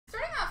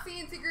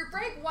CNC Group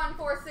Break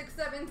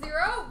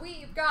 14670.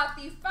 We've got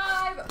the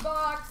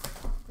 5-box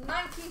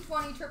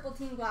 1920 Triple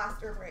Team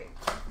Blaster Break.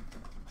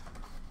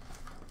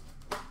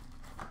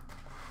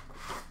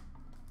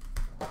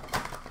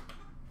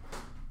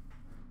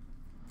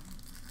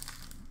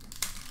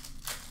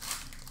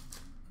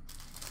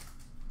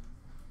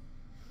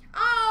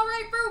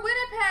 For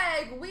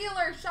Winnipeg,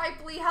 Wheeler,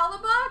 Shipley,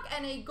 Hellebuck,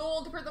 and a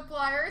gold for the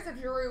Flyers of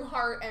Giroux,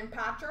 Hart, and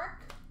Patrick.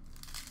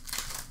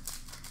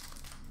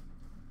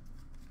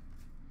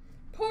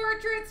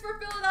 Portraits for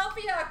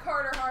Philadelphia,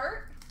 Carter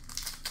Hart.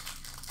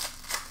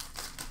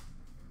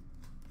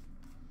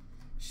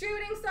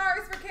 Shooting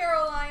Stars for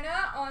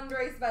Carolina,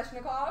 Andrei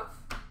Svechnikov.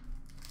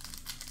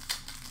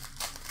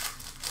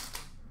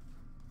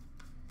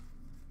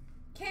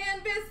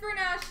 Canvas for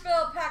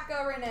Nashville,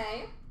 Pekka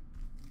Rinne.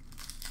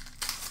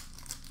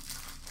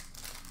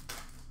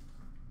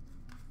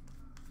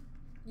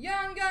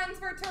 Young Guns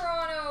for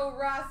Toronto,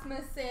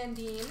 Rasmus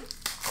Sandin.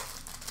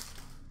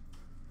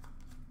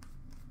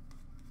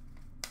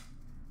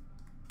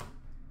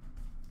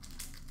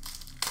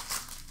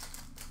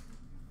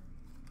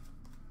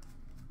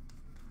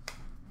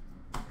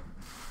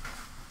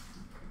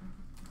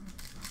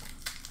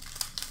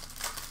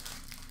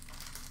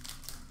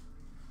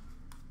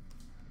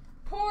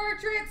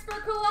 Portraits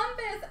for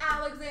Columbus,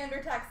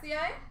 Alexander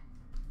Texier.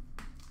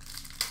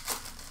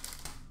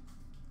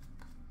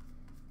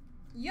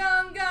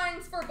 Young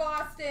Guns for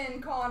Boston,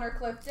 Connor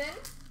Clifton.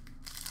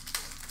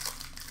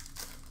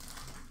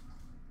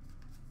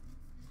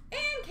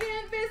 And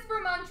Canvas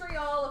for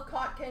Montreal of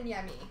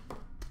Kotkaniemi.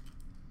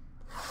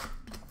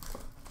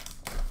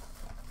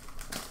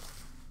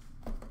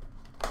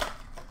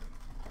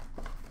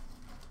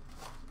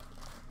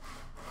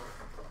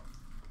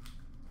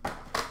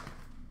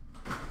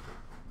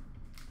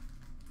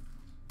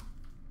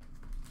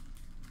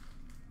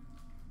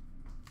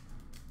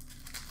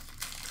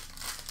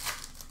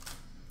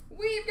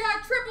 We've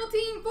got Triple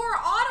Team for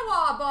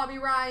Ottawa, Bobby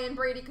Ryan,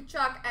 Brady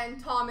Tkachuk,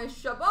 and Thomas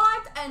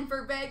Chabot. And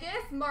for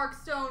Vegas, Mark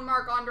Stone,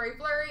 Marc-Andre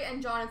Fleury,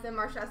 and Jonathan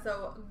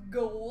Marchessault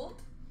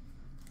gold.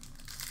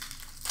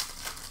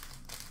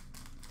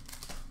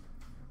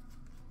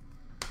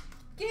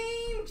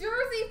 Game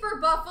jersey for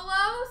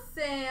Buffalo,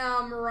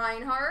 Sam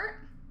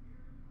Reinhart.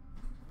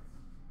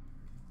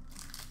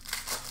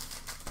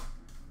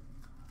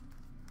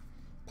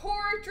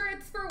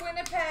 Portraits for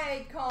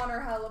Winnipeg,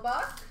 Connor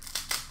Hellebuck.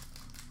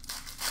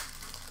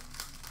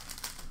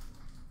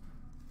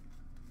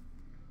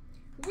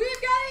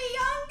 We've got a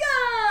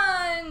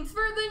Young Guns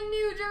for the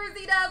New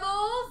Jersey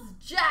Devils,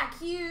 Jack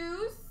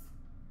Hughes.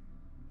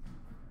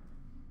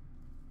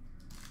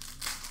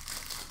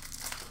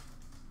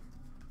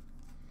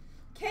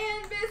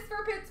 Canvas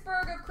for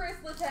Pittsburgh of Chris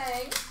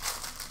Letang.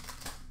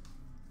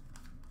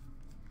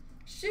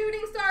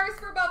 Shooting Stars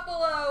for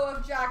Buffalo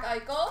of Jack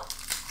Eichel.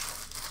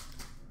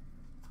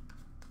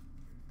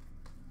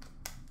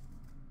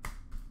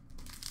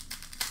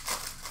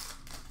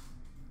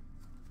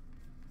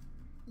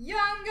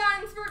 Young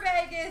Guns for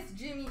Vegas,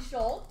 Jimmy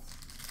Schultz.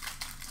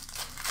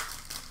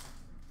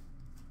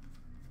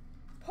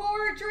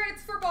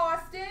 Portraits for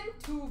Boston,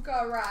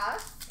 Tuukka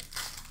Rask.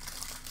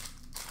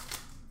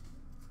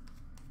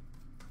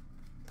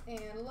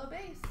 And La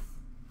Base.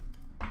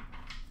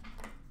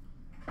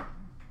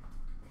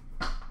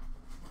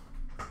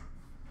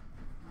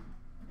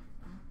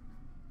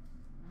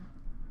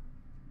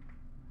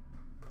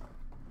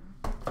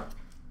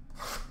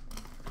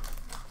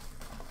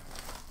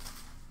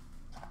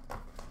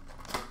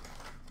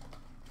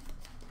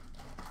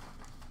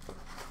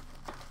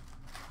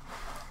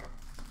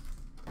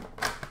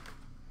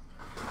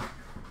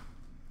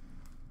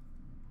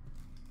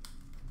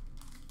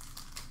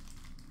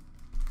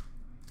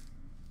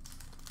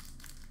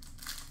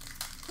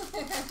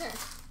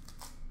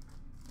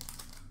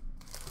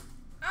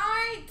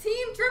 Alright,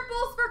 team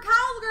triples for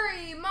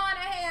Calgary,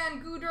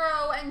 Monahan,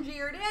 Goudreau, and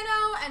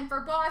Giordano, and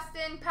for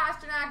Boston,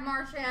 Pasternak,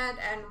 Marchand,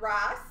 and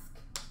Rask.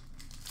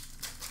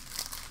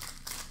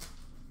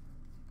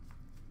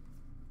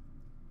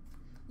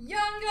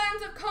 Young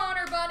Guns of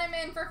Connor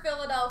Bunnaman for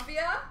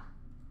Philadelphia.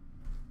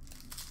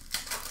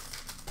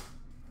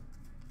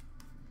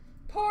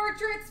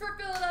 Portraits for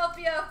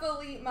Philadelphia,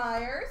 Philippe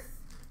Myers.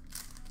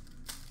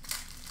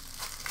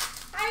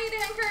 How you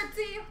doing,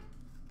 Curtsy?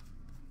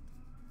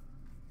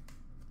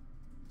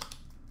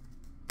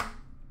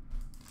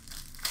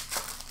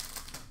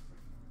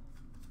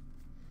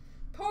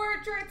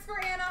 Portraits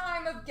for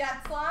Anaheim of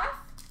Getzlaf.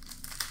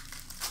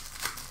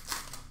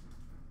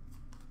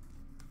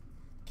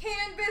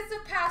 Canvas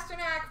of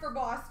Pasternak for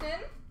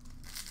Boston.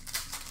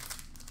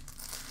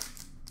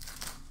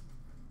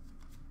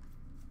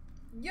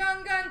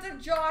 Young Guns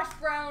of Josh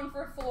Brown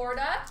for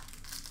Florida.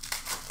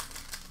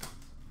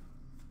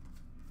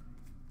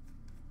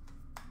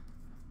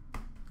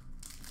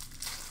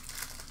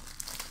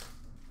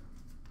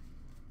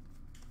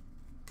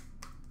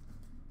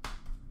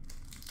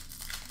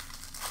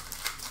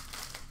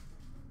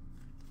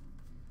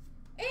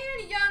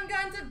 And Young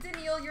Guns of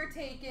Daniil You're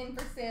Taken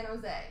for San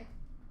Jose.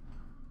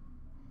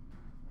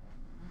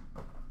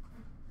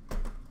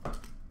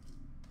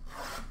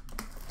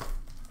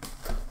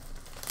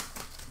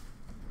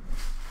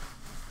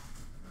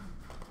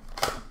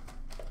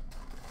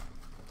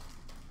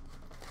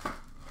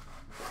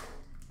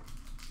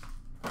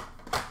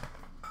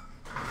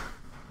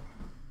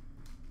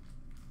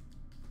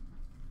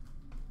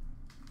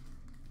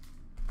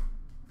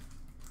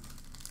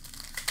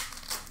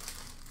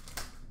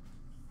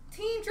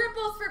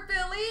 collectibles for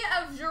Philly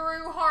of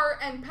Giroux, Hart,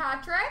 and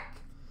Patrick.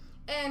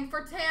 And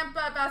for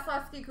Tampa,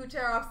 Vasilevsky,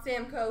 Kucherov,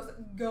 Stamkos,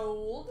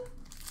 Gold.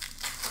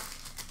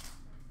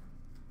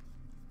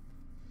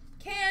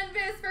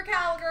 Canvas for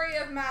Calgary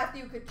of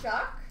Matthew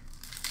Tkachuk.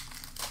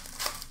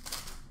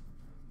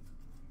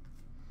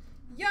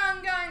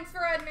 Young Guns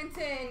for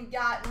Edmonton,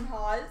 Gatton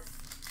Haas.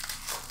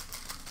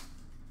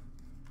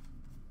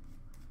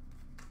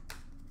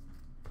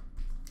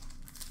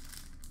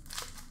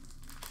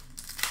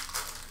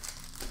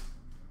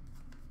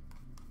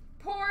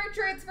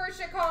 Portraits for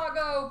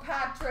Chicago,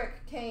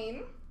 Patrick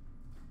Kane.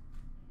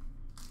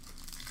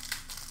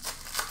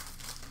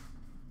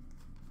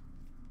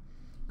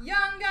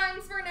 Young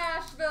Guns for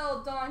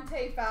Nashville,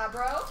 Dante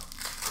Fabro.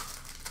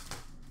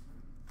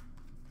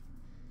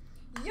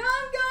 Young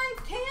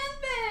Guns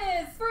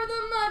Canvas for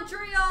the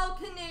Montreal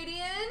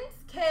Canadiens,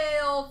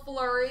 Cale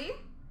Fleury.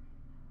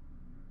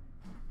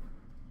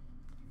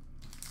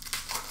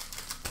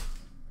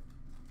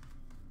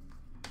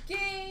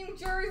 Game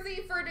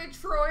jersey for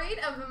Detroit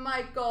of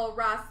Michael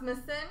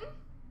Rasmussen.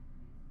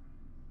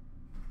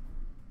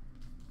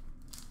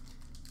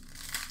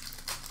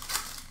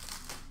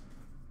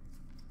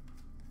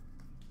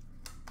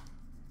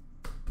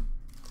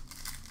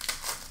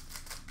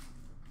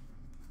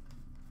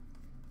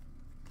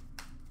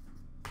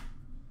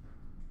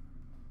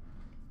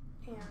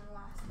 And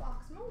last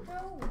box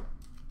mojo.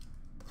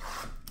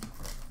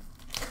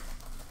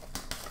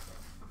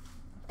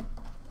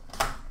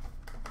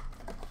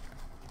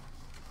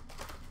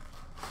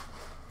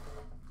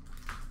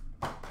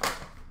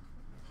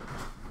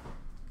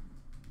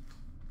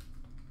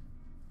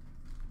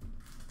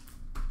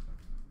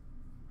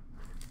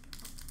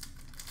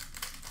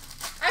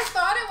 I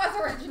thought it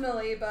was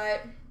originally,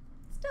 but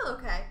still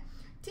okay.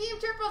 Team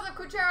triples of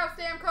Kucherov,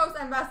 Stamkos,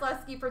 and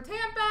Vasilevsky for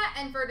Tampa,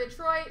 and for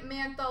Detroit,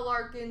 Mantha,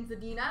 Larkin,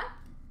 Zadina.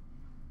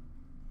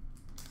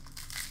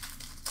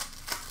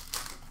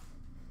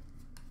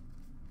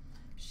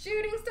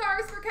 Shooting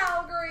Stars for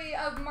Calgary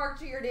of Mark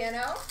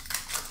Giordano.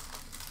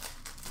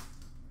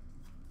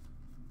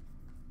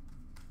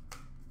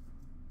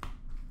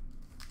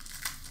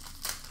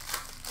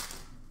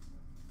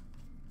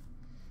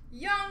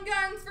 Young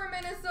Guns for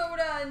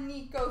Minnesota,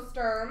 Nico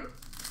Sturm.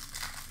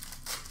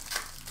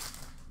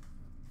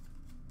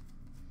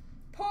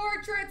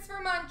 Portraits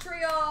for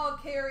Montreal,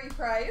 Carey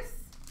Price.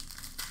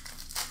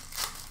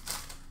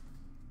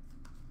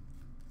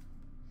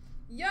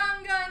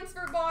 Young Guns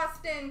for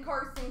Boston,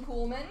 Carson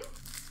Kuhlman.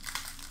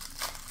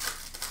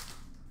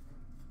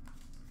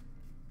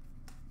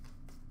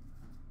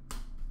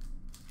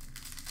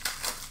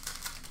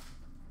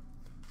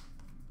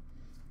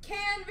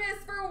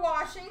 Canvas for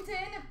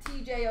Washington of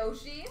TJ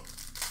Oshie.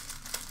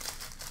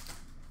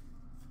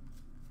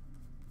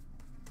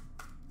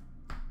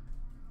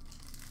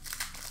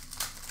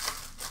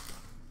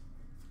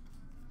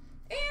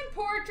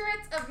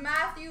 Portraits of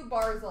Matthew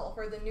Barzal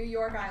for the New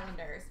York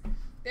Islanders.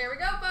 There we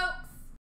go, folks.